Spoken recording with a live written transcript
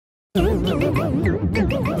I'm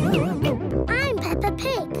Peppa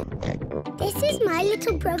Pig. This is my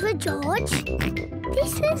little brother George.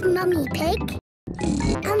 This is Mummy Pig.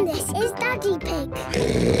 And this is Daddy Pig.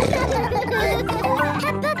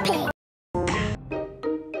 Peppa Pig.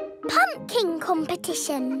 Pumpkin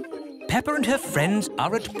competition. Peppa and her friends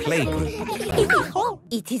are at playgroup.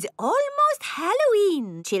 It is almost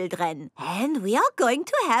Halloween, children, and we are going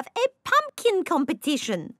to have a pumpkin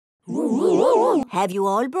competition. Have you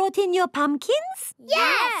all brought in your pumpkins?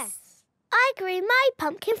 Yes! I grew my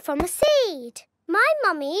pumpkin from a seed. My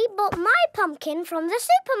mummy bought my pumpkin from the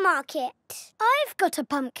supermarket. I've got a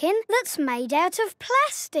pumpkin that's made out of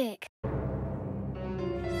plastic.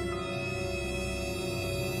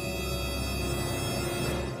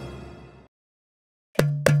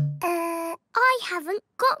 I haven't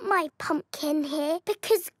got my pumpkin here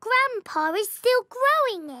because Grandpa is still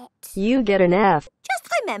growing it. You get an F.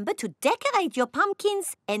 Just remember to decorate your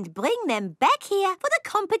pumpkins and bring them back here for the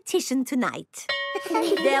competition tonight.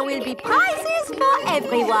 There will be prizes for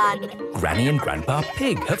everyone. Granny and Grandpa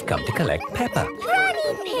Pig have come to collect Peppa.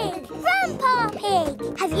 Granny Pig! Grandpa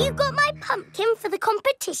Pig! Have you got my pumpkin for the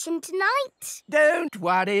competition tonight? Don't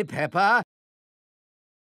worry, Peppa.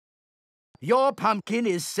 Your pumpkin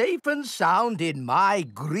is safe and sound in my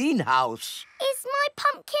greenhouse. Is my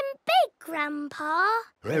pumpkin big, Grandpa?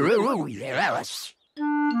 Yes.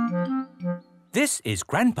 This is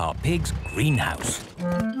Grandpa Pig's greenhouse.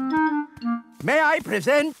 May I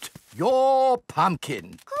present your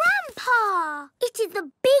pumpkin? Grandpa! It is the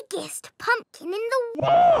biggest pumpkin in the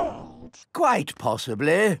world. Quite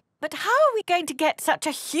possibly. But how are we going to get such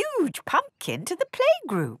a huge pumpkin to the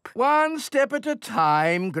playgroup? One step at a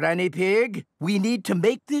time, Granny Pig. We need to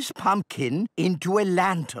make this pumpkin into a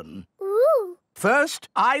lantern. Ooh. First,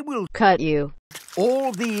 I will Cut you.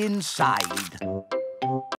 all the inside.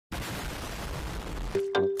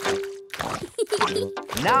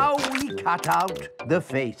 Now we cut out the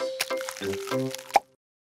face.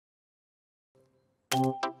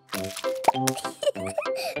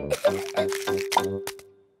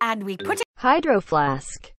 And we put it Hydro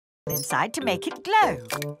flask. inside to make it glow.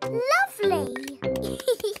 Lovely.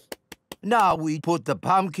 Now we put the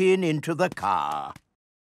pumpkin into the car.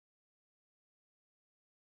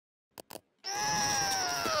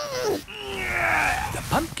 The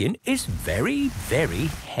pumpkin is very, very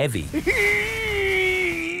heavy.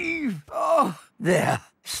 Oh, there.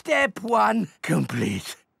 Step one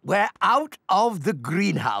complete. We're out of the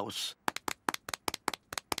greenhouse.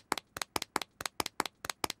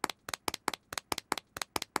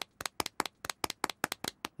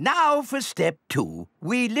 Now for step two.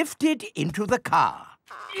 We lift it into the car.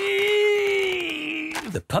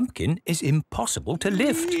 The pumpkin is impossible to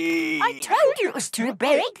lift. I told you it was too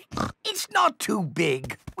big. It's not too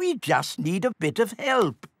big. We just need a bit of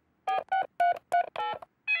help.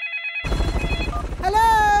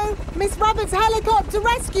 Hello? Miss Rabbit's helicopter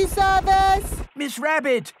rescue service. Miss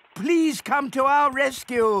Rabbit, please come to our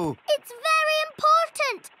rescue. It's very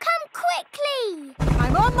important. Come quickly.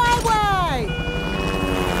 I'm on my way.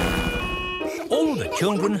 All the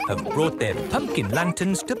children have brought their pumpkin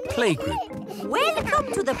lanterns to playgroup.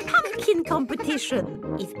 Welcome to the pumpkin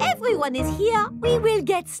competition. If everyone is here, we will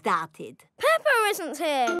get started. Peppa isn't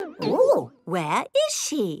here. Oh, where is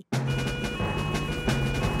she?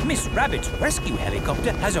 Miss Rabbit's rescue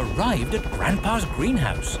helicopter has arrived at Grandpa's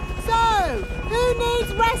greenhouse. So, who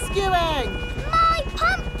needs rescuing? My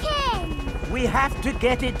pumpkin. We have to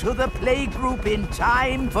get it to the playgroup in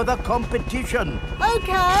time for the competition.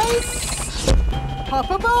 OK. Hop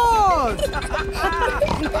aboard.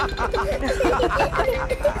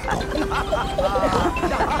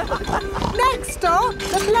 Next stop,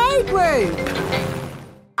 the playgroup.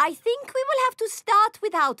 I think we will have to start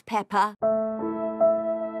without Peppa.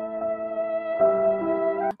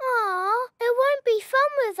 Aw, it won't be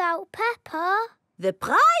fun without Peppa. The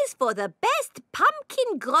prize for the best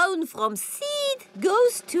pumpkin grown from seed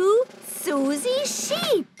goes to Susie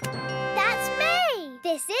Sheep. That's me.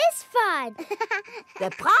 This is fun. The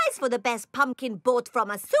prize for the best pumpkin bought from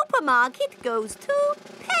a supermarket goes to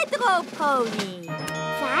Pedro Pony.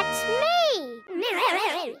 That's me.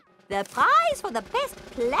 The prize for the best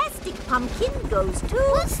plastic pumpkin goes to...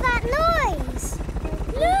 What's that noise?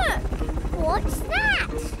 Look! What's that?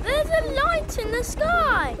 There's a light in the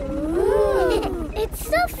sky. Ooh. It's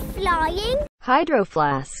a flying Hydro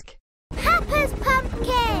flask. Peppa's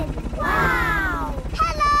pumpkin. Wow!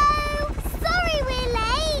 Hello! Sorry we're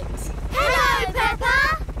late. Hello, Peppa.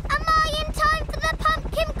 Am I in time for the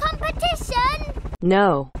pumpkin competition?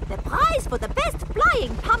 No. The prize for the best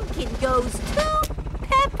flying pumpkin goes to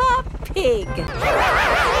Peppa Pig.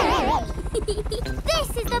 This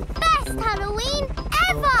is the best Halloween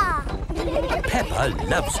ever! Peppa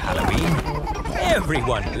loves Halloween.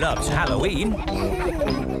 Everyone loves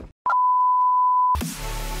Halloween.